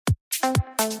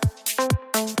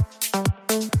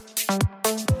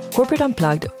Corporate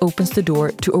Unplugged opens the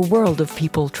door to a world of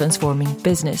people transforming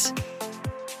business.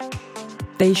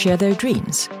 They share their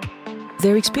dreams,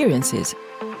 their experiences,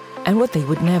 and what they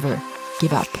would never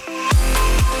give up.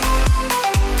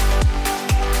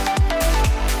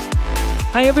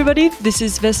 Hi everybody, this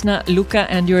is Vesna Luca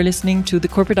and you're listening to the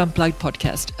Corporate Unplugged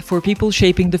podcast for people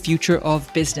shaping the future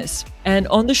of business. And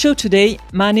on the show today,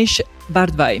 Manish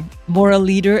Bhardwaj, moral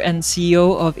leader and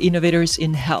CEO of Innovators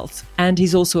in Health. And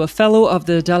he's also a fellow of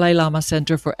the Dalai Lama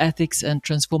Center for Ethics and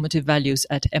Transformative Values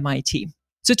at MIT.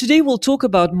 So today we'll talk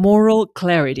about moral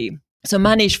clarity. So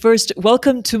Manish, first,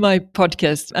 welcome to my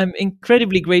podcast. I'm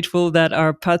incredibly grateful that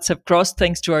our paths have crossed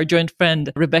thanks to our joint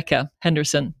friend, Rebecca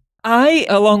Henderson. I,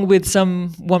 along with some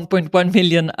 1.1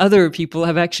 million other people,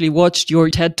 have actually watched your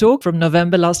TED Talk from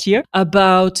November last year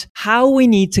about how we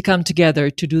need to come together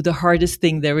to do the hardest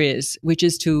thing there is, which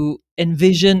is to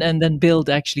envision and then build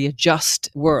actually a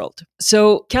just world.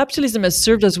 So capitalism has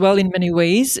served us well in many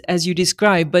ways, as you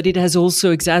described, but it has also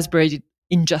exacerbated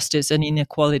injustice and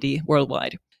inequality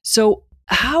worldwide. So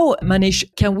how, Manish,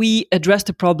 can we address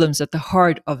the problems at the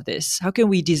heart of this? How can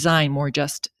we design more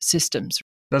just systems?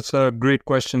 That's a great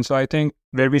question. So I think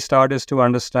where we start is to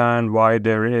understand why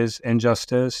there is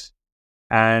injustice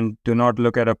and to not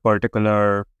look at a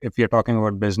particular, if you're talking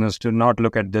about business, to not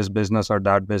look at this business or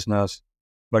that business,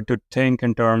 but to think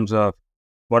in terms of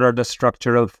what are the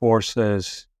structural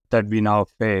forces that we now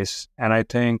face. And I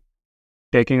think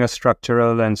taking a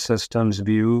structural and systems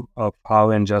view of how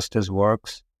injustice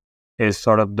works is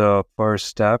sort of the first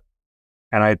step.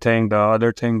 And I think the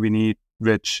other thing we need,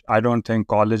 which I don't think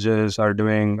colleges are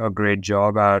doing a great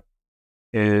job at,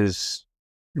 is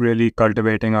really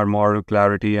cultivating our moral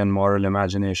clarity and moral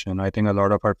imagination. I think a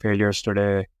lot of our failures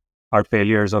today are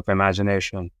failures of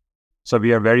imagination. So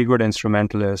we are very good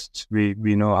instrumentalists. We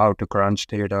know how to crunch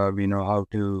data, we know how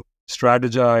to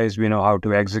strategize, we know how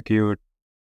to execute,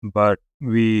 but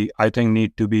we, I think,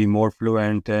 need to be more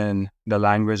fluent in the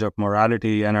language of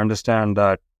morality and understand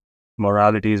that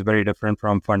morality is very different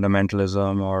from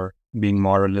fundamentalism or being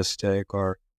moralistic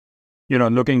or,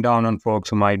 looking down on folks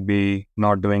who might be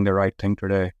not doing the right thing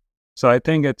today. So I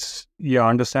think it's,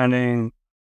 understanding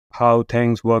how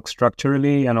things work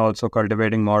structurally and also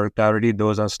cultivating moral clarity.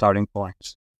 Those are starting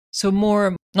points. So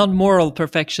more, not moral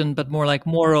perfection, but more like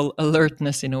moral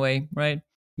alertness in a way, right?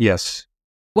 Yes.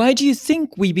 Why do you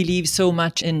think we believe so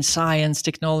much in science,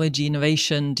 technology,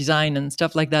 innovation, design, and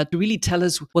stuff like that to really tell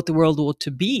us what the world ought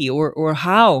to be or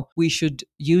how we should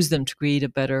use them to create a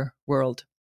better world?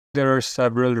 There are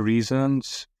several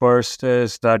reasons. First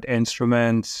is that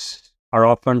instruments are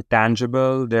often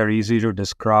tangible. They're easy to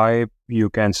describe. You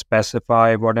can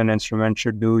specify what an instrument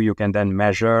should do. You can then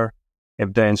measure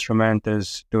if the instrument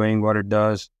is doing what it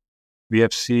does. We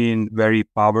have seen very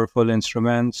powerful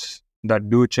instruments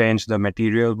that do change the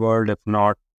material world, if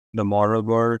not the moral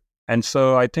world. And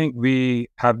so I think we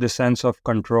have this sense of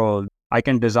control. I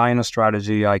can design a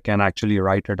strategy, I can actually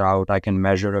write it out, I can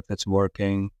measure if it's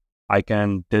working, I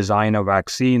can design a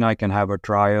vaccine, I can have a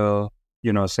trial,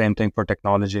 same thing for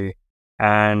technology.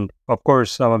 And of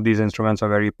course, some of these instruments are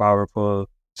very powerful.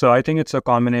 So I think it's a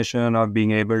combination of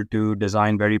being able to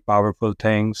design very powerful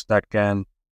things that can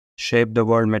shape the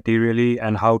world materially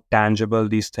and how tangible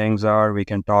these things are. We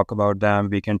can talk about them,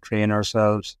 we can train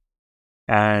ourselves.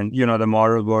 And, the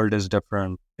moral world is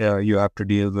different. You have to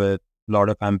deal with a lot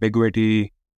of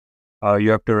ambiguity. You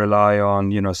have to rely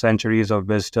on, centuries of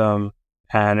wisdom.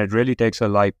 And it really takes a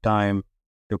lifetime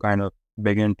to kind of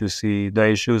begin to see the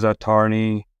issues are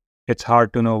thorny. It's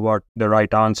hard to know what the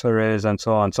right answer is and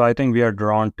so on. So I think we are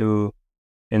drawn to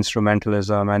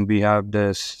instrumentalism and we have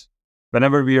this.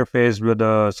 Whenever we are faced with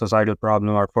a societal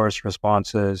problem, our first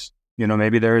response is,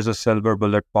 maybe there is a silver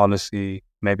bullet policy,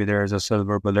 maybe there is a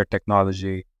silver bullet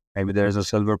technology, maybe there is a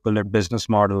silver bullet business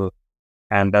model,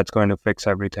 and that's going to fix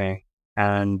everything.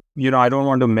 And, I don't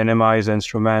want to minimize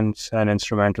instruments and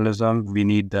instrumentalism. We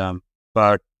need them.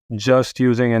 But just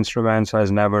using instruments has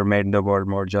never made the world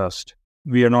more just.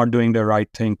 We are not doing the right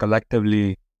thing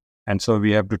collectively. And so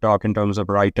we have to talk in terms of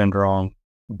right and wrong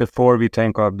before we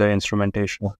think of the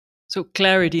instrumentation. So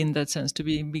clarity in that sense, to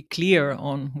be clear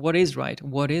on what is right,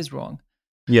 what is wrong.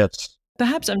 Yes.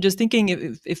 Perhaps I'm just thinking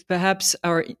if perhaps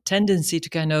our tendency to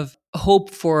kind of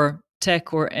hope for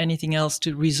tech or anything else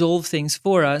to resolve things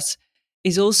for us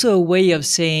is also a way of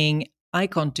saying, I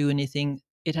can't do anything.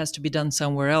 It has to be done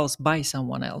somewhere else by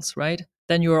someone else, right?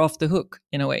 Then you're off the hook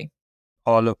in a way.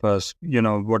 All of us,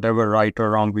 whatever right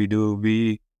or wrong we do,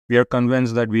 we are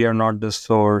convinced that we are not the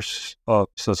source of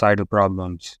societal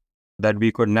problems, that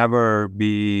we could never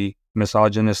be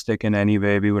misogynistic in any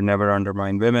way. We would never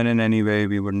undermine women in any way.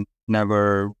 We would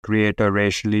never create a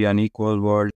racially unequal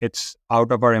world. It's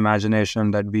out of our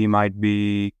imagination that we might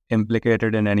be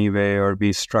implicated in any way or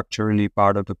be structurally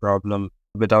part of the problem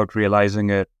without realizing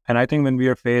it. And I think when we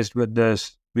are faced with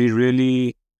this, we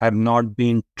really have not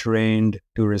been trained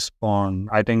to respond.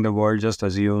 I think the world just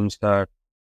assumes that,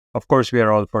 of course, we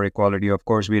are all for equality. Of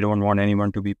course, we don't want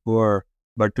anyone to be poor.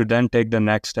 But to then take the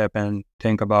next step and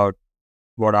think about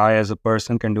what I as a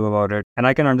person can do about it. And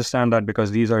I can understand that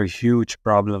because these are huge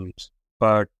problems.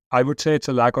 But I would say it's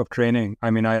a lack of training.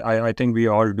 I mean, I think we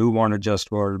all do want a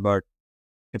just world, but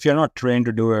if you're not trained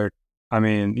to do it, I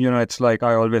mean, it's like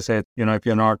I always say, if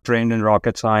you're not trained in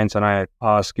rocket science and I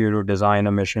ask you to design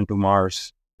a mission to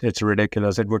Mars, it's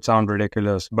ridiculous. It would sound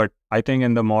ridiculous. But I think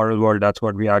in the moral world, that's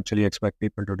what we actually expect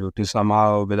people to do, to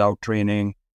somehow, without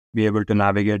training, be able to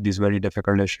navigate these very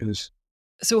difficult issues.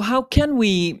 So how can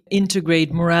we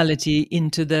integrate morality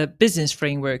into the business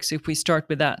frameworks if we start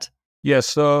with that? Yes.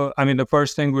 So, I mean, the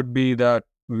first thing would be that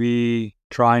we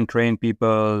try and train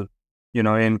people,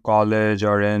 in college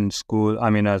or in school. I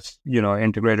mean, as,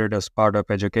 integrated as part of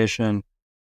education.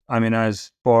 I mean,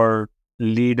 as for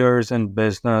leaders in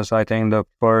business, I think the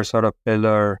first sort of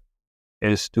pillar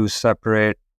is to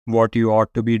separate what you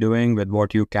ought to be doing with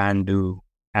what you can do.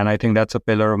 And I think that's a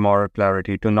pillar of moral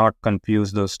clarity, to not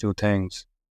confuse those two things.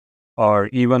 Or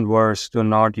even worse, to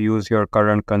not use your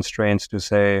current constraints to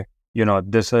say,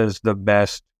 this is the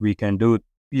best we can do.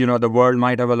 The world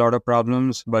might have a lot of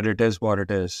problems, but it is what it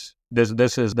is.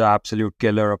 This is the absolute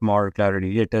killer of moral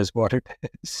clarity. It is what it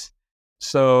is.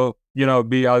 So,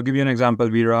 I'll give you an example.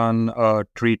 We run a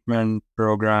treatment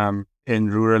program in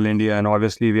rural India, and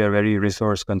obviously we are very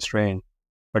resource constrained.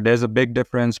 But there's a big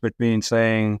difference between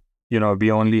saying,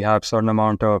 we only have certain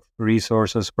amount of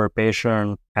resources per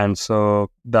patient, and so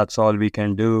that's all we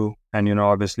can do. And,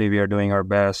 obviously we are doing our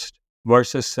best,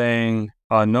 versus saying,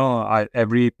 no,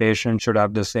 every patient should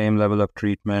have the same level of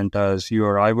treatment as you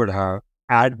or I would have.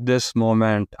 At this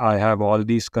moment, I have all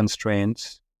these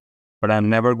constraints, but I'm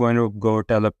never going to go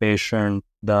tell a patient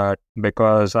that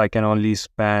because I can only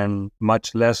spend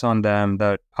much less on them,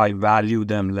 that I value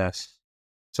them less.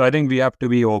 So I think we have to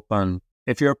be open.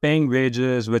 If you're paying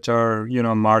wages which are,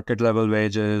 market level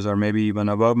wages or maybe even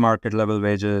above market level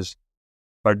wages,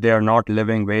 but they are not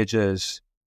living wages,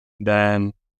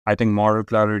 then I think moral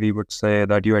clarity would say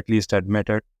that you at least admit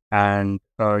it and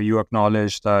you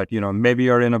acknowledge that, maybe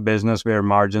you're in a business where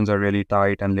margins are really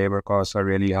tight and labor costs are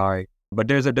really high. But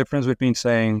there's a difference between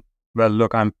saying, well,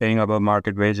 look, I'm paying above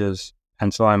market wages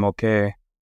and so I'm okay,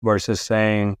 versus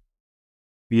saying,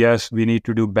 yes, we need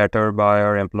to do better by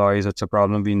our employees. It's a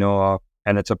problem we know of.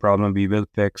 And it's a problem we will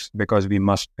fix because we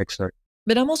must fix it.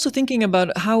 But I'm also thinking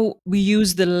about how we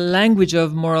use the language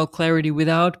of moral clarity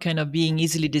without kind of being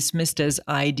easily dismissed as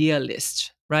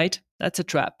idealist, right? That's a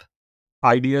trap.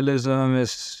 Idealism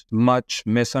is much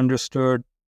misunderstood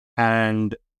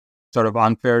and sort of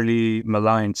unfairly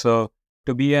maligned. So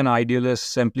to be an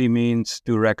idealist simply means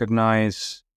to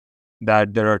recognize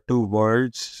that there are two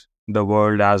worlds, the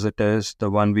world as it is, the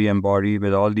one we embody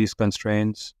with all these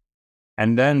constraints.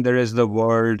 And then there is the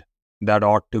world that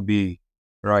ought to be,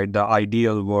 right? The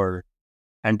ideal world.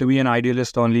 And to be an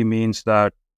idealist only means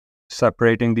that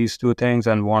separating these two things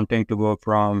and wanting to go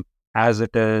from as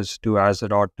it is to as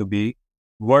it ought to be,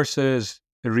 versus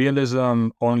realism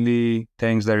only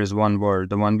thinks there is one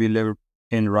world, the one we live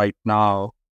in right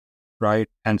now, right?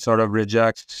 And sort of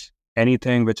rejects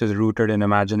anything which is rooted in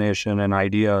imagination and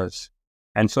ideas.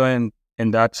 And so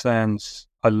in that sense,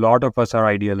 a lot of us are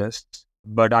idealists.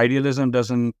 But idealism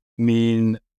doesn't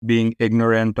mean being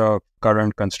ignorant of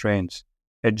current constraints.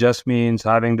 It just means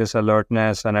having this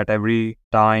alertness and at every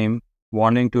time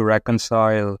wanting to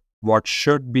reconcile what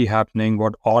should be happening,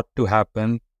 what ought to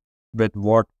happen, with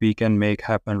what we can make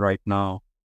happen right now.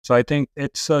 So I think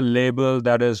it's a label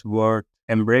that is worth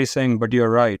embracing, but you're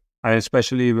right. And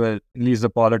especially with at least the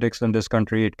politics in this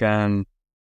country, it can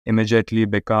immediately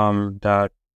become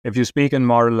that if you speak in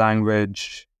moral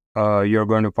language, you're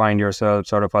going to find yourself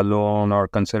sort of alone or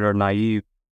considered naive.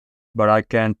 But I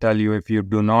can tell you, if you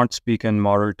do not speak in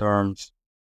moral terms,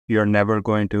 you're never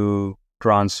going to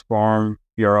transform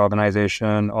your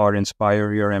organization or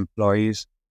inspire your employees.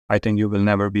 I think you will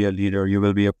never be a leader. You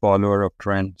will be a follower of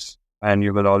trends and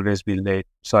you will always be late.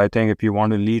 So I think if you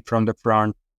want to lead from the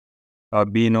front,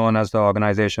 be known as the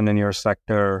organization in your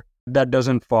sector that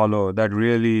doesn't follow, that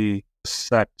really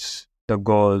sets the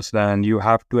goals, then you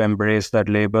have to embrace that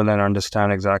label and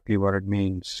understand exactly what it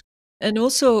means. And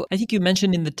also, I think you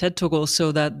mentioned in the TED Talk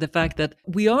also that the fact that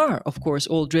we are, of course,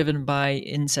 all driven by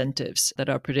incentives that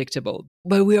are predictable,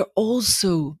 but we are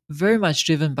also very much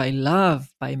driven by love,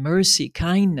 by mercy,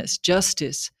 kindness,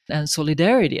 justice, and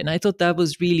solidarity. And I thought that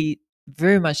was really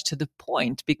very much to the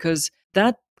point, because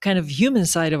that kind of human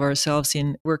side of ourselves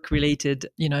in work related,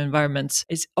 environments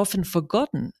is often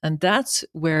forgotten. And that's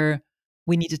where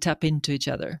we need to tap into each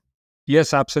other.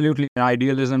 Yes, absolutely.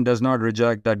 Idealism does not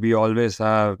reject that we always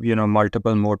have,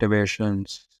 multiple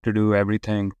motivations to do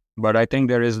everything. But I think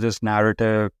there is this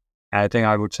narrative. I think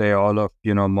I would say all of,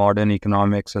 modern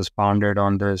economics is founded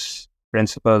on this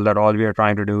principle that all we are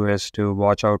trying to do is to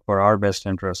watch out for our best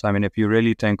interests. I mean, if you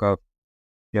really think of,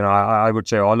 I would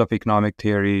say all of economic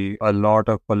theory, a lot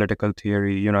of political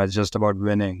theory, it's just about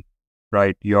winning,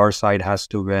 right? Your side has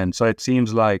to win. So it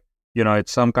seems like,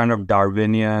 it's some kind of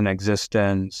Darwinian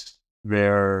existence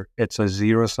where it's a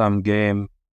zero-sum game.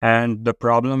 And the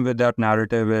problem with that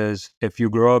narrative is if you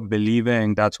grow up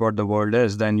believing that's what the world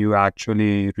is, then you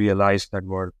actually realize that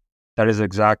world. That is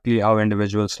exactly how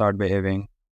individuals start behaving.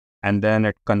 And then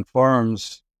it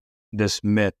confirms this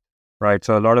myth, right?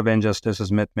 So a lot of injustice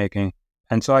is myth-making.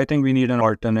 And so I think we need an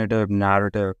alternative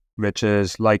narrative, which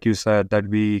is, like you said, that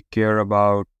we care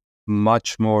about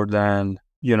much more than,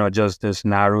 just this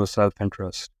narrow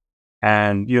self-interest.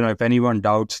 And, if anyone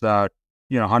doubts that,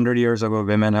 100 years ago,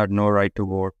 women had no right to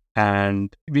vote.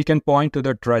 And we can point to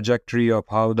the trajectory of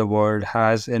how the world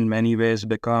has in many ways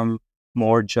become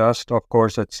more just. Of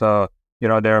course, it's, there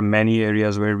are many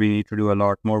areas where we need to do a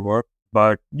lot more work.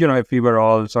 But, if we were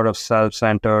all sort of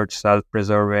self-centered,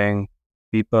 self-preserving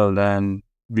people, then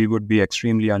we would be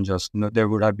extremely unjust. There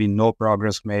would have been no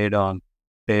progress made on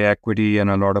pay equity and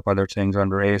a lot of other things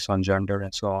on race, on gender,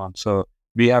 and so on. So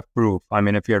we have proof. I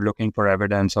mean, if you're looking for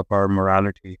evidence of our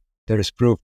morality, there is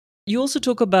proof. You also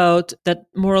talk about that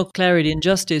moral clarity and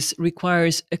justice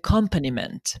requires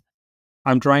accompaniment.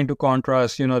 I'm trying to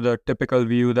contrast, the typical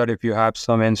view that if you have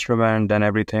some instrument, then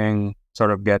everything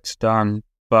sort of gets done.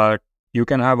 But you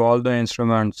can have all the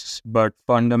instruments, but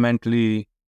fundamentally,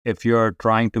 if you're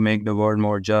trying to make the world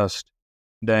more just,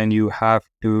 then you have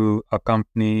to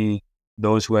accompany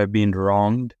those who have been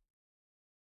wronged.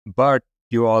 But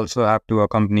you also have to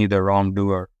accompany the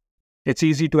wrongdoer. It's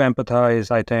easy to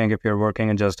empathize, I think, if you're working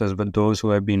in justice with those who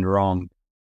have been wronged.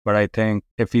 But I think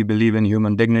if you believe in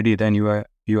human dignity, then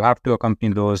you have to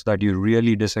accompany those that you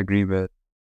really disagree with,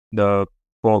 the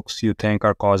folks you think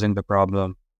are causing the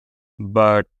problem.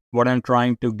 But what I'm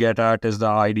trying to get at is the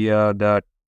idea that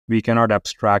we cannot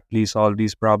abstractly solve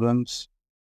these problems.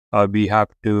 We have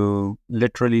to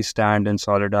literally stand in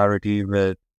solidarity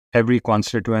with every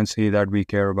constituency that we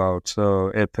care about. So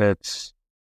if it's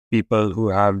people who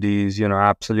have these,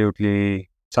 absolutely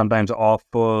sometimes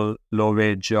awful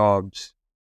low-wage jobs,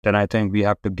 then I think we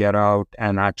have to get out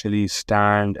and actually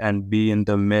stand and be in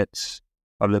the midst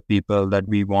of the people that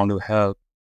we want to help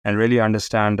and really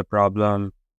understand the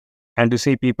problem and to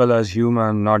see people as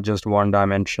human, not just one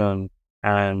dimension,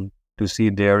 and to see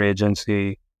their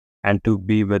agency and to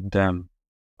be with them.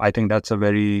 I think that's a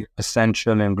very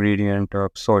essential ingredient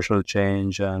of social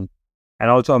change and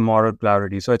also moral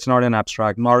clarity. So it's not an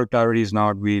abstract. Moral clarity is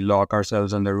not we lock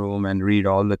ourselves in the room and read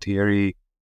all the theory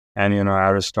and,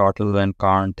 Aristotle and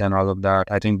Kant and all of that.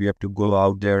 I think we have to go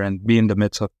out there and be in the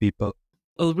midst of people.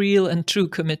 A real and true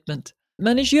commitment.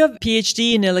 Manish, you have a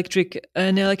PhD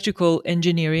in electrical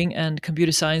engineering and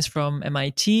computer science from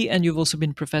MIT, and you've also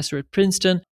been professor at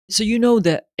Princeton. So you know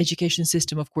the education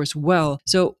system, of course, well.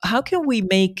 So how can we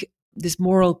make this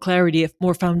moral clarity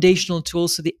more foundational to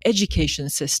also the education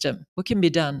system? What can be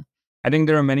done? I think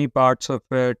there are many parts of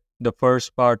it. The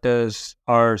first part is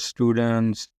our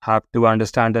students have to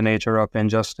understand the nature of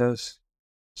injustice.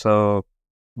 So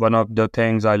one of the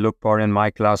things I look for in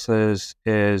my classes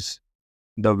is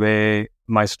the way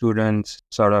my students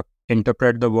sort of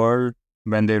interpret the world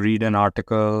when they read an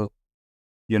article.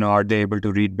 Are they able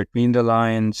to read between the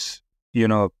lines?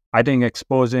 I think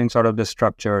exposing sort of the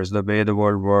structures, the way the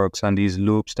world works and these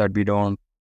loops that we don't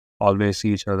always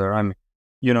see each other. I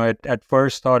mean, at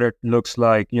first thought it looks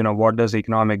like, what does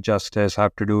economic justice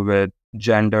have to do with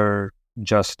gender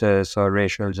justice or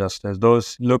racial justice?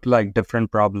 Those look like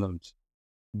different problems.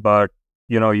 But,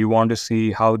 you want to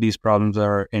see how these problems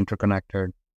are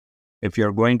interconnected. If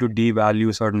you're going to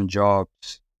devalue certain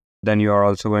jobs, then you are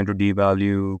also going to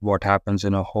devalue what happens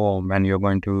in a home, and you're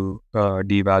going to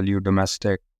devalue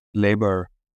domestic labor,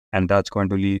 and that's going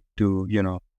to lead to,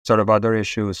 sort of other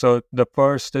issues. So the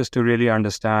first is to really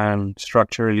understand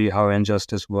structurally how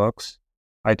injustice works.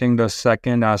 I think the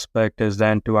second aspect is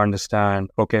then to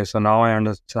understand, okay, so now I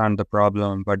understand the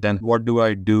problem, but then what do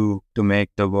I do to make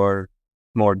the world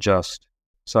more just.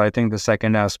 So I think the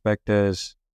second aspect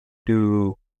is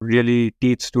to really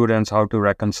teach students how to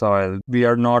reconcile. We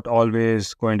are not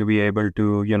always going to be able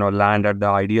to, land at the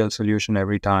ideal solution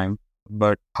every time,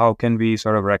 but how can we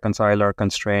sort of reconcile our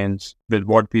constraints with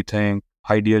what we think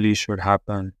ideally should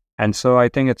happen? And so I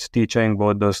think it's teaching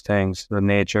both those things, the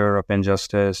nature of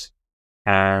injustice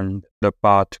and the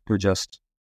path to justice.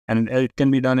 And it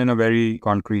can be done in a very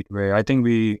concrete way. I think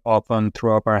we often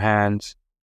throw up our hands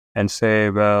and say,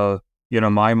 well,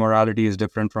 my morality is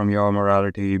different from your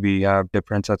morality. We have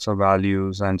different sets of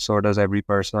values, and so does every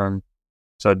person.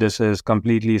 So this is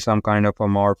completely some kind of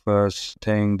amorphous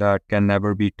thing that can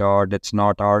never be taught. It's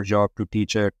not our job to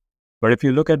teach it. But if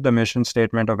you look at the mission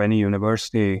statement of any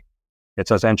university,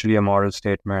 it's essentially a moral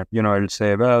statement. It'll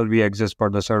say, well, we exist for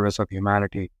the service of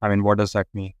humanity. I mean, what does that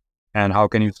mean? And how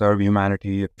can you serve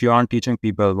humanity if you aren't teaching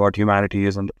people what humanity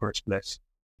is in the first place?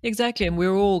 Exactly. And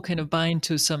we're all kind of bind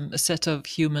to a set of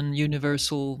human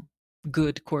universal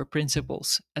good core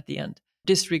principles at the end,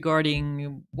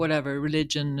 disregarding whatever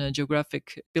religion,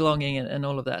 geographic belonging, and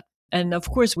all of that. And of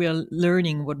course, we are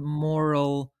learning what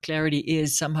moral clarity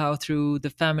is somehow through the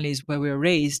families where we are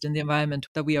raised and the environment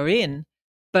that we are in.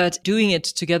 But doing it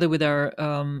together with our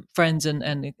friends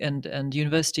and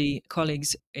university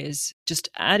colleagues is just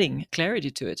adding clarity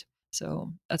to it.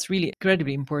 So that's really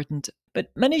incredibly important.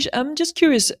 But Manish, I'm just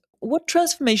curious, what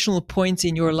transformational points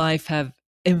in your life have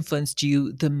influenced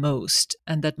you the most,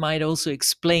 and that might also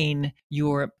explain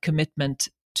your commitment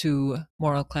to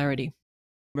moral clarity?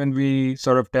 When we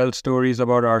sort of tell stories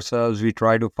about ourselves, we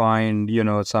try to find,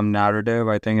 some narrative.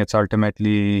 I think it's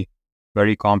ultimately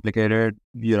very complicated.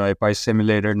 If I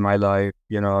simulated my life,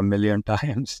 a million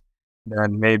times,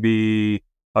 then maybe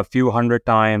a few hundred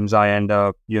times I end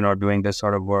up, doing this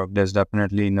sort of work. There's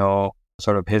definitely no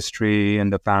sort of history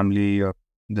in the family of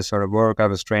this sort of work. I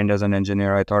was trained as an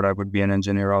engineer. I thought I would be an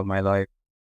engineer all my life.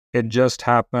 It just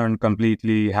happened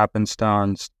completely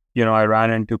happenstance. I ran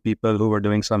into people who were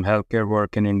doing some healthcare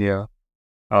work in India.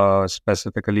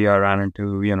 Specifically, I ran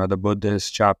into, the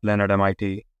Buddhist chaplain at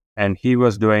MIT. And he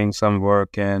was doing some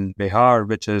work in Bihar,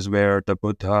 which is where the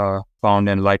Buddha found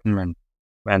enlightenment.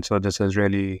 And so this is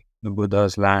really the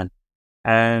Buddha's land.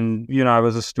 And, I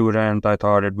was a student. I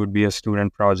thought it would be a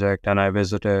student project, and I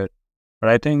visited. But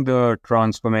I think the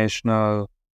transformational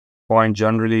point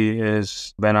generally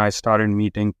is when I started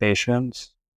meeting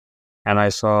patients and I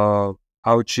saw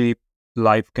how cheap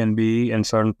life can be in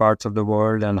certain parts of the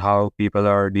world and how people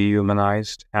are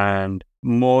dehumanized. And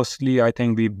mostly, I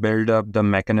think we build up the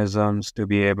mechanisms to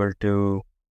be able to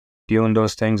tune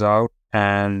those things out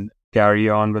and carry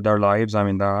on with our lives. I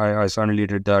mean, I certainly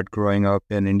did that growing up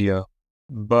in India.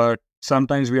 But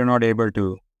sometimes we are not able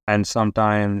to. And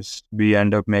sometimes we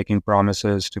end up making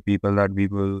promises to people that we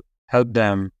will help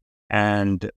them.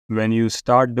 And when you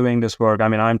start doing this work, I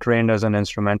mean, I'm trained as an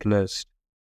instrumentalist,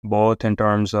 both in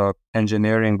terms of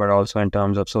engineering, but also in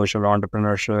terms of social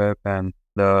entrepreneurship and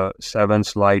the 7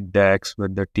 slide decks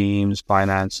with the teams,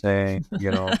 financing,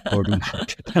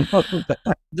 go-to-market and all of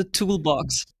that. The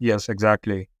toolbox. Yes,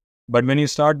 exactly. But when you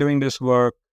start doing this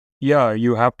work, yeah,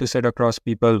 you have to sit across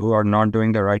people who are not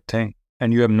doing the right thing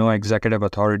and you have no executive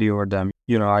authority over them.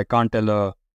 I can't tell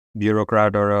a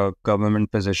bureaucrat or a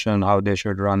government position how they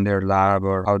should run their lab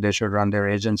or how they should run their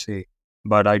agency.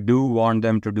 But I do want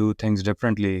them to do things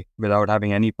differently without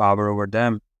having any power over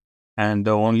them. And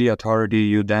the only authority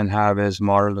you then have is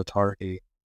moral authority.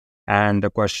 And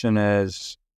the question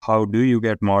is, how do you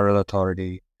get moral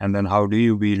authority? And then how do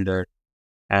you wield it?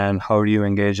 And how do you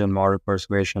engage in moral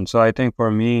persuasion? So I think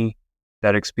for me,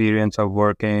 that experience of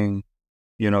working,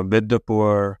 with the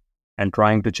poor and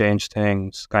trying to change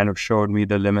things kind of showed me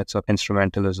the limits of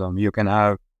instrumentalism. You can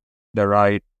have the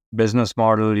right business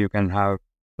model, you can have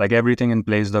like everything in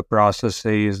place, the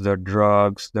processes, the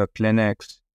drugs, the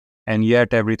clinics, and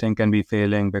yet everything can be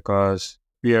failing because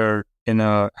we are in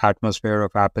an atmosphere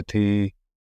of apathy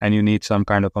and you need some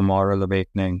kind of a moral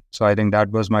awakening. So I think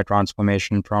that was my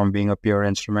transformation from being a pure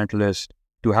instrumentalist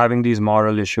to having these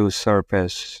moral issues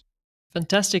surface.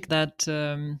 Fantastic that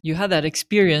you had that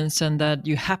experience and that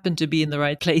you happened to be in the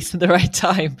right place at the right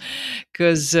time.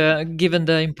 Because given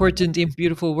the important and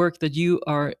beautiful work that you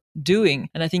are doing,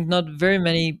 and I think not very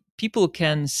many people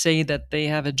can say that they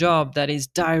have a job that is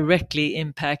directly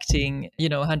impacting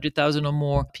 100,000 or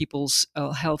more people's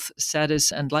health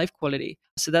status and life quality.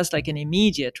 So that's like an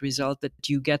immediate result that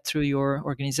you get through your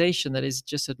organization that is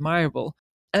just admirable.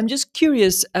 I'm just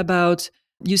curious about,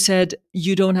 you said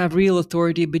you don't have real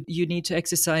authority, but you need to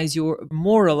exercise your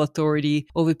moral authority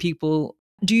over people.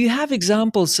 Do you have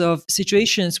examples of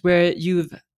situations where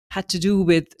you've had to do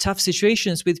with tough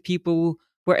situations with people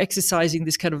we're exercising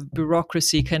this kind of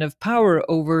bureaucracy kind of power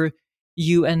over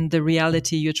you and the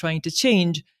reality you're trying to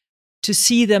change, to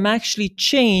see them actually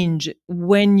change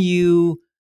when you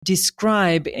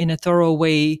describe in a thorough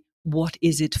way what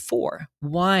is it for,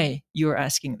 why you're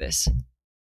asking this.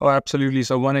 Oh, absolutely.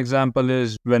 So one example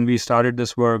is when we started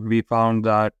this work, we found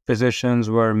that physicians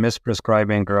were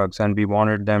misprescribing drugs and we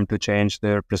wanted them to change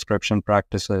their prescription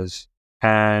practices.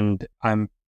 And I'm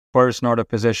first not a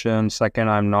physician, second,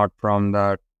 I'm not from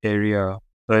that area.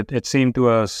 So it seemed to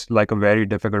us like a very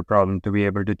difficult problem to be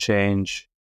able to change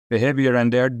behavior.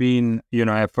 And there had been,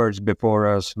 efforts before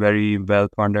us, very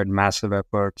well-funded, massive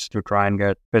efforts to try and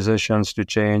get physicians to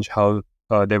change how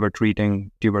they were treating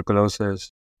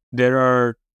tuberculosis. There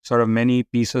are sort of many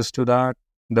pieces to that.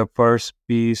 The first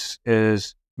piece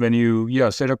is when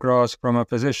you sit across from a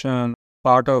physician,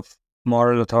 part of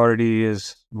moral authority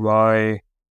is why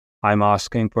I'm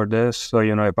asking for this. So,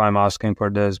 if I'm asking for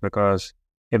this because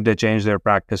if they change their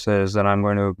practices, then I'm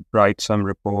going to write some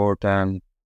report and,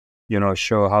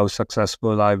 show how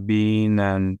successful I've been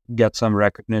and get some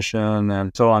recognition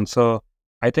and so on. So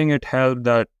I think it helped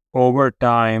that over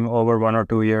time, over 1 or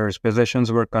 2 years,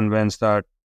 physicians were convinced that,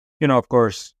 of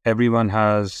course, everyone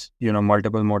has,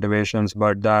 multiple motivations,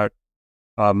 but that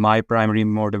my primary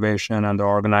motivation and the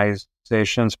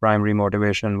organization's primary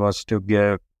motivation was to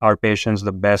give our patients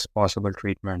the best possible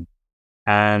treatment.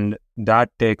 And that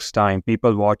takes time.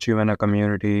 People watch you in a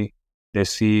community, they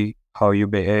see how you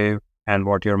behave and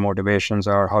what your motivations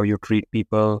are, how you treat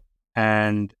people.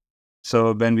 And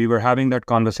so when we were having that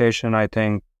conversation, I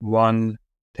think one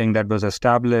thing that was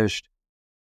established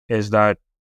is that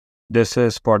this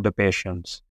is for the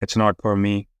patients. It's not for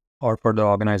me or for the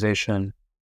organization.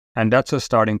 And that's a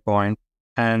starting point.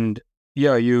 And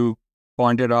you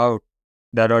pointed out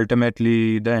that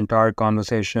ultimately the entire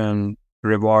conversation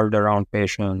revolved around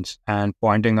patients and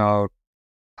pointing out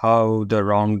how the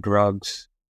wrong drugs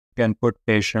can put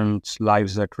patients'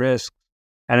 lives at risk.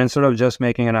 And instead of just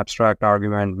making an abstract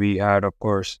argument, we had, of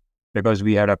course, because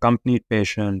we had accompanied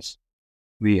patients,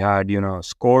 we had,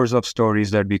 scores of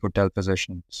stories that we could tell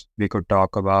physicians. We could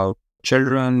talk about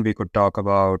children, we could talk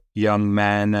about young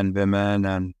men and women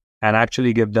and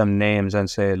actually give them names and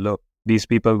say, look, these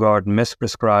people got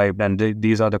misprescribed and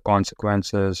these are the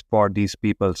consequences for these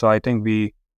people. So I think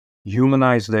we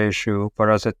humanized the issue.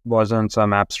 For us, it wasn't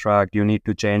some abstract, you need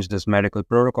to change this medical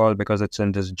protocol because it's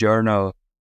in this journal.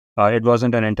 It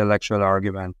wasn't an intellectual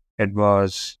argument. It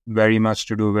was very much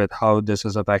to do with how this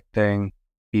is affecting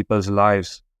people's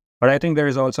lives. But I think there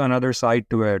is also another side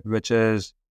to it, which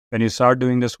is when you start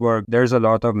doing this work, there's a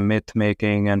lot of myth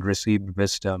making and received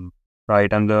wisdom,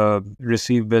 right? And the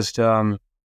received wisdom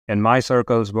in my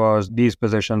circles was these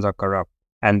physicians are corrupt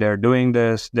and they're doing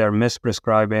this, they're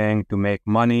misprescribing to make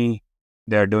money.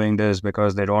 They're doing this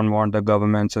because they don't want the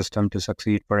government system to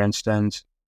succeed, for instance.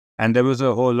 And there was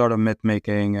a whole lot of myth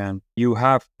making, and you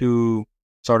have to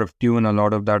sort of tune a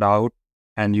lot of that out.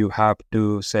 And you have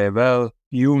to say, well,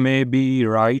 you may be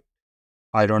right.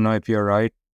 I don't know if you're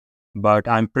right, but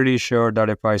I'm pretty sure that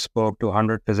if I spoke to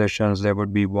 100 physicians, there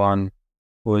would be one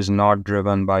who is not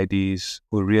driven by these,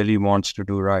 who really wants to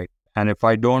do right. And if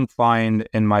I don't find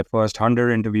in my first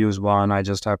 100 interviews one, I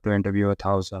just have to interview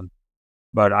 1,000.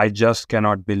 But I just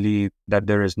cannot believe that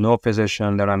there is no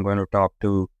physician that I'm going to talk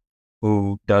to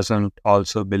who doesn't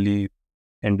also believe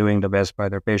in doing the best by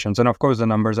their patients. And of course, the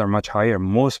numbers are much higher.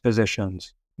 Most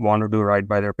physicians want to do right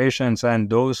by their patients, and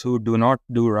those who do not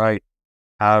do right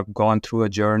have gone through a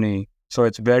journey. So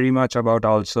it's very much about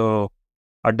also,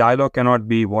 a dialogue cannot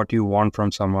be what you want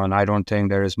from someone. I don't think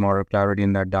there is moral clarity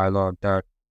in that dialogue that,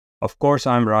 of course,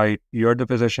 I'm right, you're the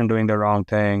physician doing the wrong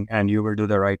thing, and you will do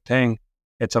the right thing.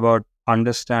 It's about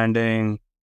understanding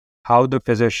how the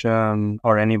physician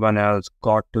or anyone else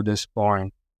got to this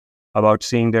point, about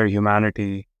seeing their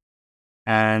humanity.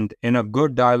 And in a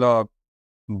good dialogue,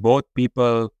 both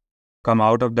people come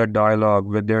out of that dialogue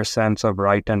with their sense of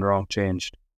right and wrong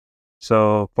changed.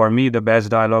 So for me, the best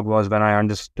dialogue was when I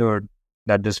understood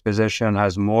that this physician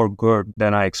has more good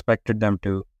than I expected them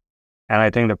to. And I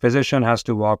think the physician has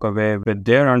to walk away with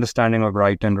their understanding of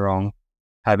right and wrong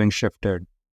having shifted.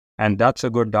 And that's a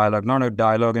good dialogue, not a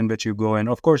dialogue in which you go in.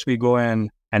 Of course, we go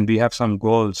in and we have some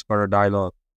goals for a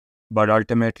dialogue, but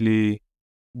ultimately,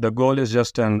 the goal is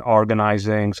just an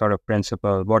organizing sort of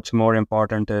principle. What's more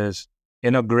important is,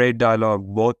 in a great dialogue,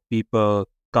 both people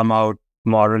come out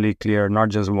morally clear, not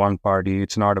just one party.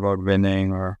 It's not about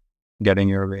winning or getting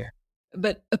your way.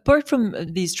 But apart from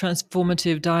these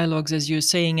transformative dialogues, as you're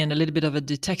saying, and a little bit of a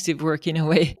detective work in a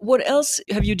way, what else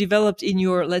have you developed in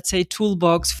your, let's say,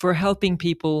 toolbox for helping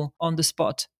people on the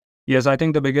spot? Yes, I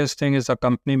think the biggest thing is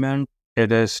accompaniment.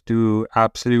 It is to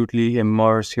absolutely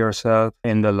immerse yourself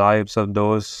in the lives of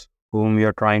those whom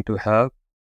you're trying to help.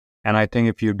 And I think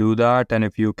if you do that and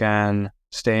if you can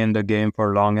stay in the game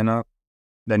for long enough,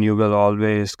 then you will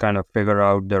always kind of figure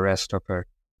out the rest of it.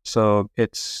 So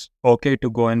it's okay to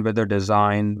go in with a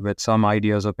design, with some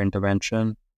ideas of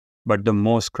intervention, but the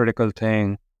most critical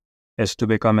thing is to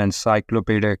become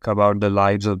encyclopedic about the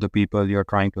lives of the people you're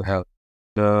trying to help.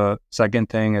 The second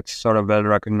thing, it's sort of well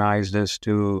recognized, is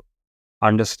to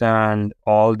understand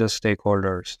all the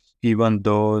stakeholders, even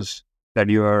those that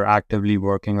you are actively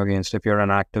working against. If you're an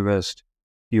activist,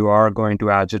 you are going to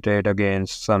agitate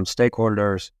against some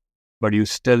stakeholders, but you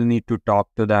still need to talk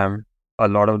to them. A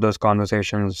lot of those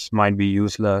conversations might be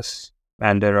useless,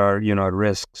 and there are,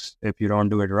 risks if you don't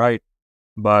do it right.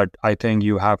 But I think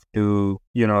you have to,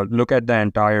 look at the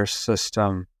entire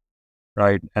system,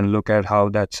 right? And look at how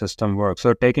that system works.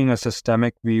 So taking a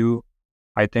systemic view,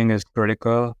 I think, is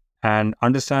critical, and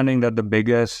understanding that the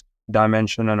biggest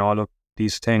dimension in all of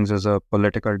these things is a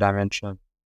political dimension.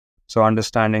 So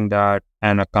understanding that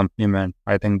and accompaniment,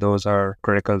 I think those are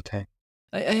critical things.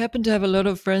 I happen to have a lot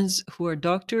of friends who are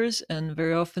doctors, and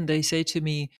very often they say to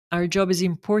me, our job is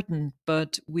important,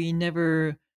 but we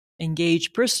never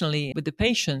engage personally with the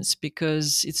patients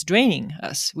because it's draining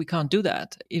us. We can't do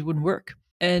that. It wouldn't work.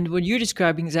 And what you're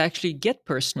describing is actually get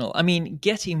personal. I mean,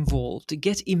 get involved,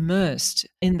 get immersed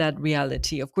in that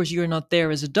reality. Of course, you're not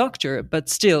there as a doctor, but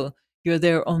still, you're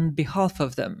there on behalf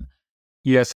of them.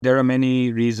 Yes, there are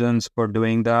many reasons for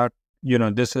doing that.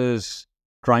 This is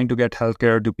trying to get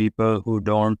healthcare to people who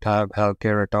don't have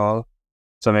healthcare at all.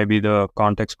 So maybe the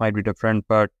context might be different,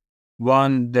 but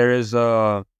one, there is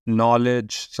a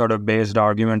knowledge sort of based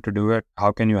argument to do it.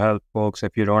 How can you help folks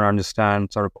if you don't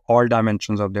understand sort of all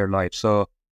dimensions of their life? So,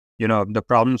 the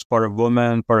problems for a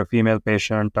woman, for a female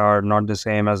patient are not the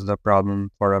same as the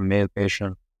problem for a male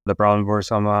patient. The problem for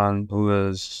someone who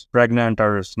is pregnant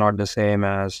is not the same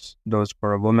as those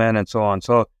for a woman, and so on.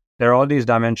 So there are all these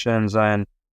dimensions, and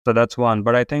so that's one.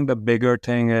 But I think the bigger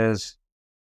thing is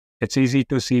it's easy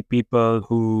to see people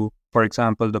who, for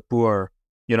example, the poor,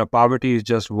 poverty is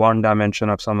just one dimension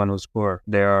of someone who's poor.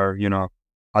 They are,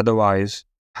 otherwise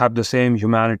have the same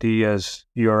humanity as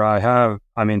you or I have.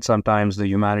 I mean, sometimes the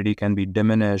humanity can be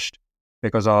diminished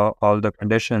because of all the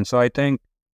conditions. So I think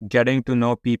getting to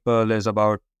know people is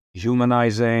about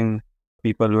humanizing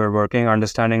people who are working,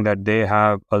 understanding that they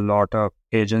have a lot of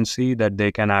agency, that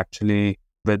they can actually,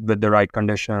 with the right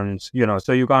conditions,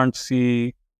 so you can't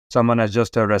see someone as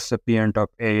just a recipient of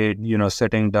aid,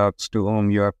 sitting ducks to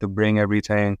whom you have to bring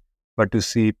everything, but to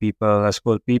see people as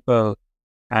full people.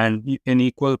 And in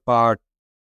equal part,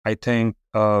 I think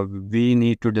we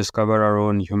need to discover our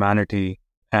own humanity.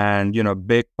 And,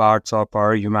 big parts of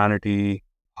our humanity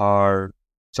are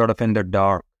sort of in the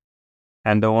dark.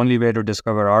 And the only way to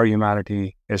discover our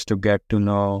humanity is to get to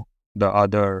know the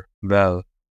other well.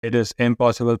 It is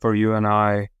impossible for you and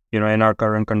I, in our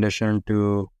current condition,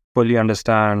 to fully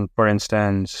understand, for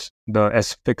instance, the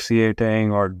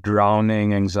asphyxiating or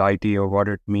drowning anxiety of what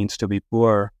it means to be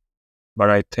poor.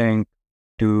 But I think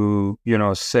to,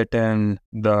 sit in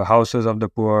the houses of the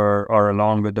poor or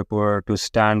along with the poor, to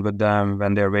stand with them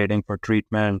when they're waiting for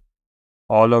treatment,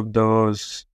 all of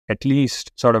those at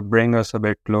least sort of bring us a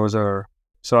bit closer.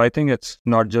 So I think it's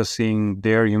not just seeing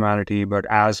their humanity, but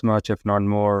as much, if not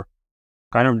more,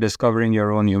 kind of discovering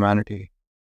your own humanity.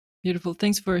 Beautiful.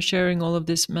 Thanks for sharing all of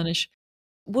this, Manish.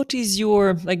 What is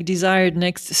your desired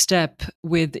next step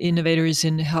with innovators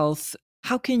in health?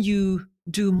 How can you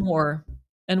do more?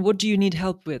 And what do you need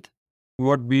help with?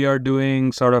 What we are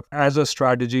doing sort of as a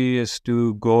strategy is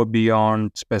to go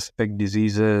beyond specific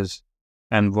diseases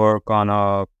and work on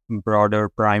a broader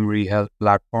primary health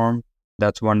platform.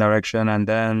 That's one direction. And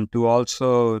then to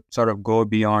also sort of go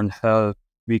beyond health.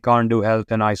 We can't do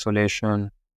health in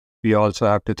isolation. We also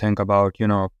have to think about,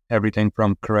 everything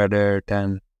from credit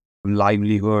and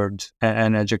livelihoods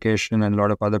and education and a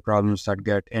lot of other problems that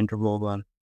get interwoven.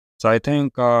 So I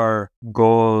think our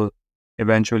goal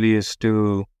eventually is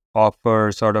to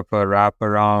offer sort of a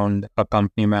wraparound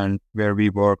accompaniment where we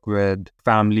work with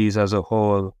families as a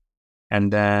whole.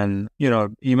 And then,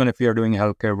 even if we are doing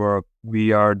healthcare work,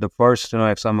 we are the first to know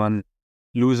if someone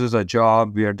loses a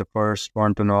job. We are the first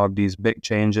one to know of these big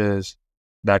changes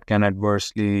that can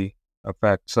adversely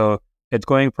affect. So it's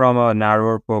going from a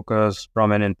narrower focus,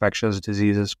 from an infectious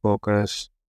diseases focus,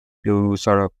 to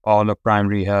sort of all of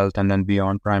primary health and then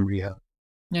beyond primary health.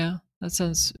 Yeah, that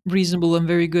sounds reasonable and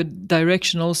very good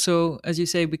direction. Also, as you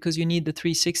say, because you need the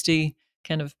 360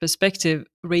 kind of perspective,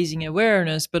 raising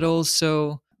awareness, but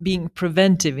also being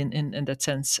preventive in that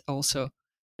sense also.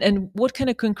 And what kind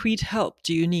of concrete help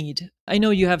do you need? I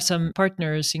know you have some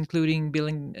partners, including Bill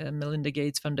and Melinda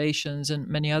Gates Foundations and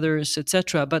many others,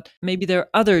 etc. But maybe there are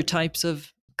other types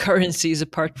of currencies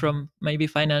apart from maybe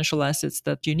financial assets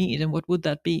that you need. And what would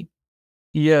that be?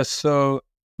 Yes, so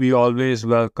we always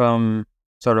welcome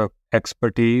sort of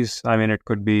expertise. I mean, it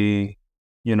could be,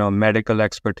 medical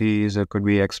expertise, it could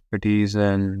be expertise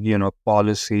in,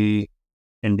 policy,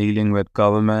 in dealing with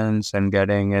governments and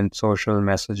getting in social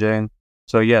messaging.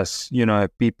 So yes,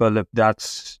 if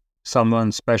that's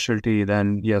someone's specialty,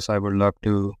 then yes, I would love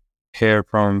to hear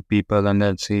from people and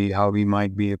then see how we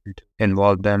might be able to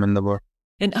involve them in the work.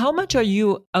 And how much are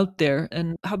you out there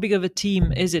and how big of a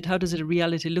team is it? How does the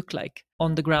reality look like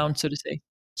on the ground, so to say?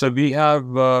 So we have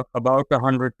about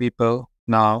 100 people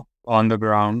now on the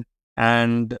ground.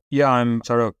 And yeah, I'm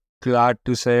sort of glad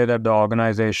to say that the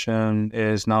organization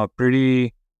is now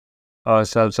pretty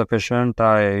self-sufficient.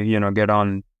 I, get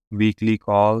on weekly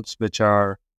calls, which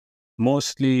are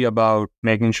mostly about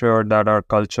making sure that our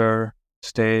culture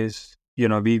stays,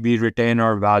 we retain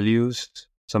our values.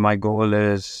 So my goal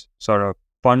is sort of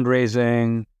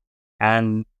fundraising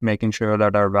and making sure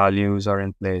that our values are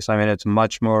in place. I mean, it's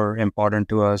much more important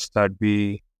to us that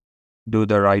we do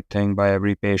the right thing by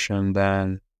every patient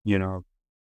than,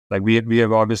 like we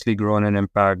have obviously grown in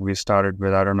impact. We started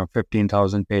with, I don't know,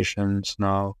 15,000 patients.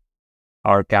 Now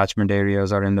our catchment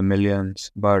areas are in the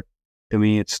millions. But to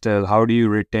me, it's still, how do you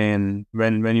retain,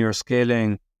 when you're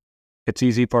scaling, it's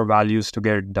easy for values to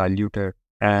get diluted.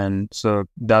 And so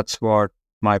that's what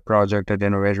my project at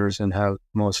Innovators in Health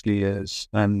mostly is,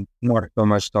 and not so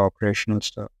much the operational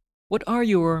stuff. What are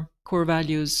your core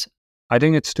values? I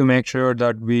think it's to make sure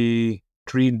that we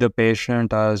treat the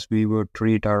patient as we would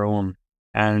treat our own,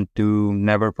 and to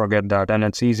never forget that. And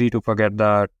it's easy to forget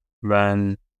that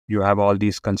when you have all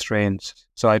these constraints.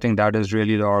 So I think that is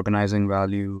really the organizing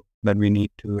value that we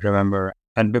need to remember.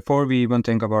 And before we even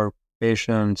think about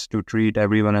patients, to treat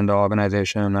everyone in the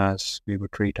organization as we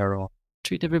would treat our own.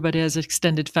 Treat everybody as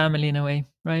extended family in a way,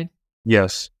 right?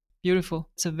 Yes. Beautiful.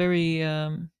 It's a very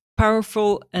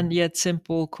powerful and yet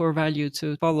simple core value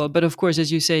to follow. But of course,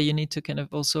 as you say, you need to kind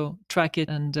of also track it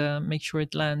and make sure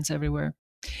it lands everywhere.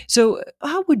 So,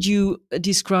 how would you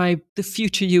describe the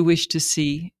future you wish to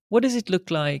see? What does it look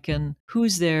like and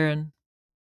who's there? And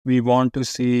we want to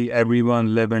see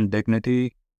everyone live in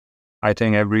dignity. I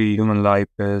think every human life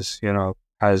is,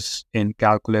 has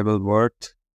incalculable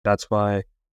worth. That's why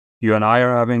you and I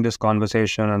are having this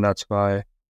conversation, and that's why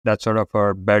that's sort of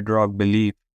our bedrock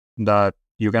belief that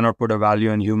you cannot put a value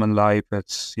in human life.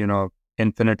 It's,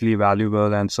 infinitely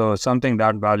valuable. And so something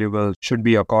that valuable should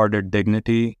be accorded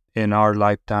dignity in our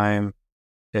lifetime.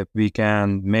 If we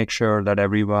can make sure that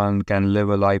everyone can live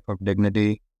a life of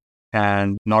dignity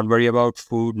and not worry about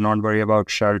food, not worry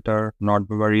about shelter, not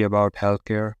worry about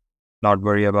healthcare, not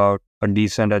worry about a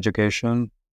decent education.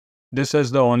 This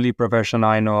is the only profession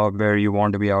I know of where you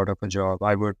want to be out of a job.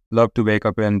 I would love to wake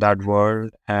up in that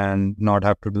world and not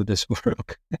have to do this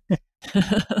work.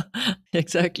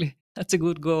 Exactly. That's a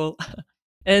good goal.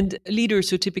 And leaders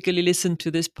who typically listen to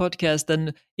this podcast,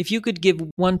 then if you could give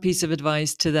one piece of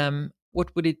advice to them,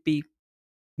 what would it be?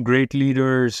 Great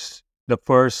leaders, the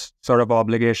first sort of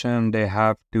obligation they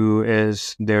have to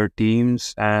is their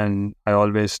teams. And I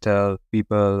always tell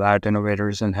people at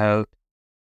Innovators in Health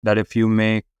that if you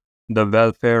make the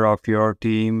welfare of your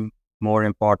team more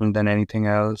important than anything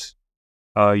else,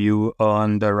 you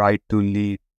earn the right to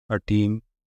lead a team.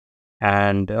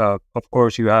 And of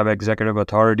course, you have executive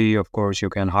authority. Of course, you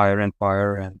can hire and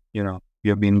fire, and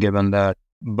you've been given that.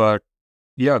 But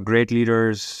yeah, great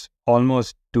leaders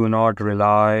almost do not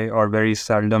rely, or very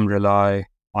seldom rely,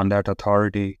 on that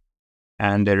authority,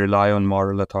 and they rely on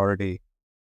moral authority.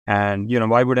 And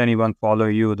why would anyone follow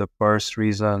you? The first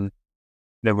reason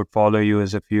they would follow you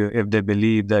is if they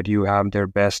believe that you have their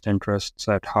best interests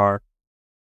at heart.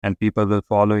 And people will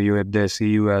follow you if they see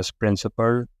you as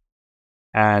principled.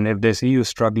 And if they see you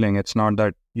struggling, it's not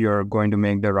that you're going to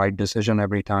make the right decision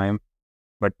every time,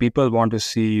 but people want to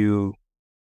see you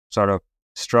sort of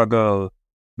struggle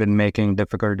with making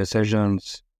difficult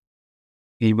decisions,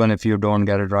 even if you don't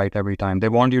get it right every time. They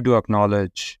want you to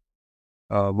acknowledge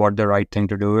what the right thing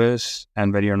to do is,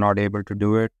 and when you're not able to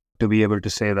do it, to be able to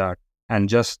say that. And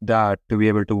just that, to be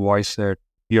able to voice it,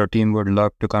 your team would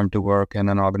love to come to work in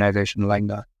an organization like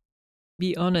that.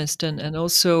 Be honest. And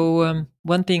also,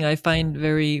 one thing I find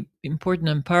very important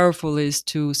and powerful is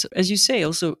to, as you say,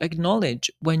 also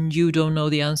acknowledge when you don't know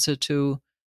the answer to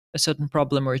a certain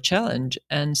problem or a challenge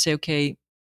and say, okay,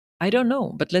 I don't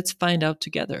know, but let's find out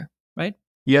together, right?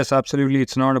 Yes, absolutely.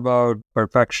 It's not about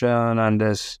perfection and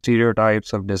the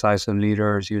stereotypes of decisive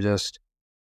leaders. You just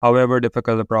however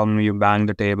difficult the problem, you bang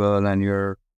the table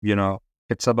and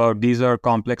it's about, these are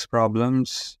complex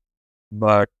problems,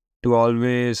 but to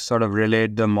always sort of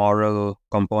relate the moral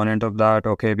component of that.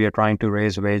 Okay, we are trying to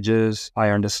raise wages. I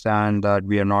understand that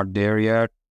we are not there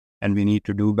yet and we need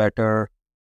to do better,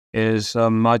 is a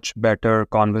much better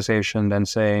conversation than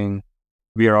saying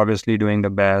we are obviously doing the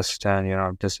best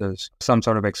and, this is some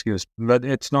sort of excuse. But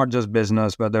it's not just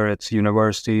business, whether it's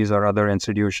universities or other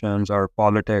institutions or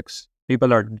politics.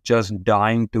 People are just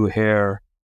dying to hear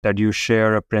that you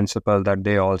share a principle that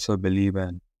they also believe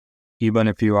in. Even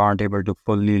if you aren't able to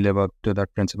fully live up to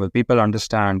that principle, people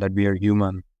understand that we are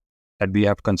human, that we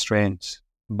have constraints.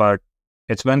 But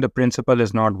it's when the principle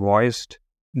is not voiced,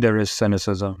 there is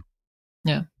cynicism.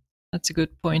 Yeah, that's a good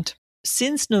point.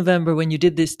 Since November, when you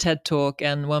did this TED Talk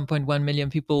and 1.1 million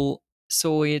people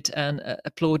saw it and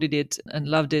applauded it and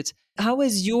loved it, how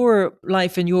has your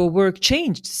life and your work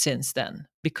changed since then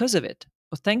because of it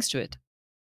or thanks to it?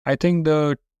 I think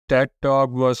the TED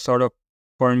Talk was sort of,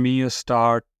 for me, a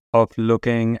start of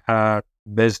looking at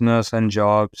business and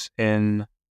jobs in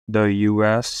the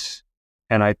US.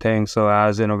 And I think so,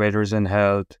 as Innovators in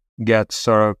Health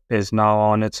is now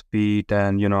on its feet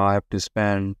and, I have to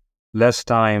spend less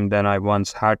time than I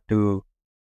once had to.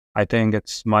 I think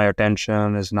my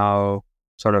attention is now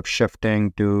sort of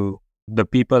shifting to the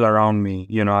people around me.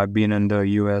 I've been in the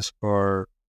US for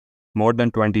more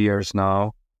than 20 years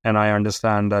now, and I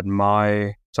understand that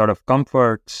my sort of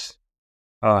comforts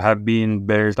have been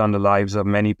built on the lives of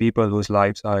many people whose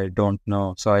lives I don't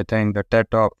know. So I think the TED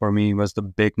Talk for me was the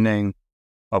beginning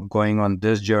of going on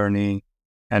this journey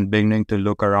and beginning to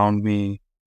look around me.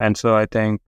 And so I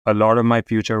think a lot of my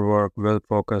future work will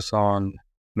focus on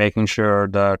making sure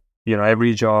that,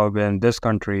 every job in this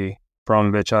country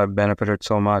from which I've benefited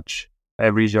so much,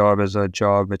 every job is a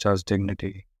job which has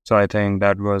dignity. So I think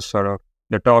that was sort of,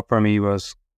 the talk for me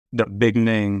was the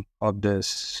beginning of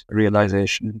this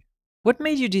realization. What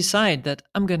made you decide that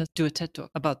I'm going to do a TED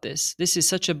Talk about this? This is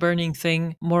such a burning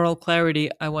thing, moral clarity.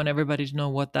 I want everybody to know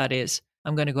what that is.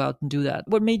 I'm going to go out and do that.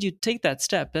 What made you take that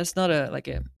step? That's not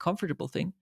a comfortable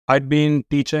thing. I'd been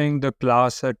teaching the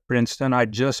class at Princeton. I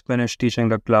just finished teaching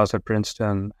the class at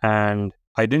Princeton, and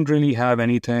I didn't really have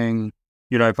anything.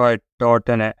 If I taught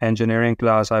an engineering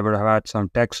class, I would have had some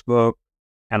textbook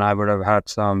and I would have had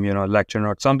some, lecture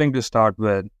notes, something to start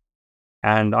with.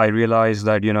 And I realized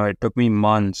that, it took me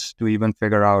months to even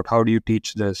figure out, how do you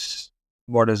teach this?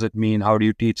 What does it mean? How do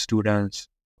you teach students?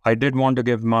 I did want to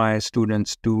give my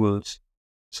students tools.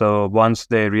 So once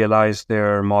they realized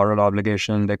their moral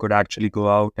obligation, they could actually go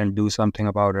out and do something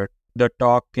about it. The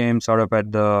talk came sort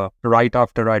of right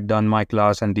after I'd done my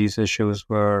class, and these issues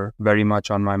were very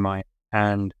much on my mind.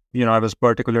 And, I was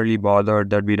particularly bothered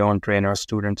that we don't train our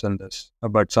students in this,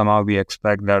 but somehow we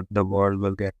expect that the world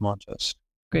will get more just.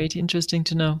 Great. Interesting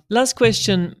to know. Last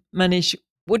question, Manish.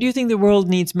 What do you think the world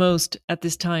needs most at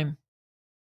this time?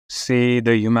 See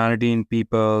the humanity in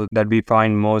people that we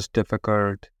find most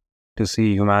difficult to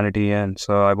see humanity in.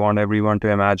 So I want everyone to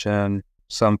imagine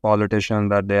some politician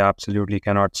that they absolutely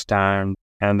cannot stand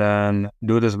and then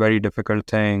do this very difficult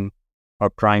thing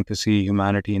of trying to see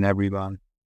humanity in everyone.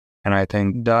 And I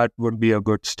think that would be a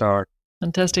good start.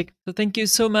 Fantastic. So thank you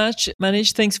so much,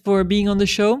 Manish. Thanks for being on the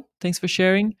show. Thanks for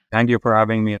sharing. Thank you for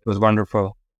having me. It was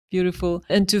wonderful. Beautiful.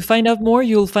 And to find out more,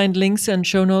 you'll find links and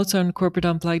show notes on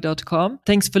corporateunplugged.com.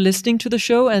 Thanks for listening to the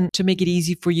show. And to make it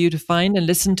easy for you to find and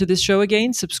listen to this show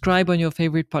again, subscribe on your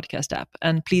favorite podcast app.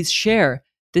 And please share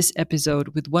this episode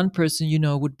with one person you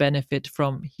know would benefit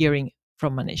from hearing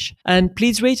from Manish. And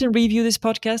please rate and review this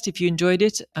podcast if you enjoyed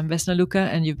it. I'm Vesna Luca,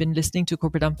 and you've been listening to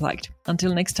Corporate Unplugged.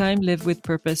 Until next time, live with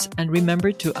purpose and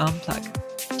remember to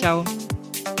unplug. Ciao.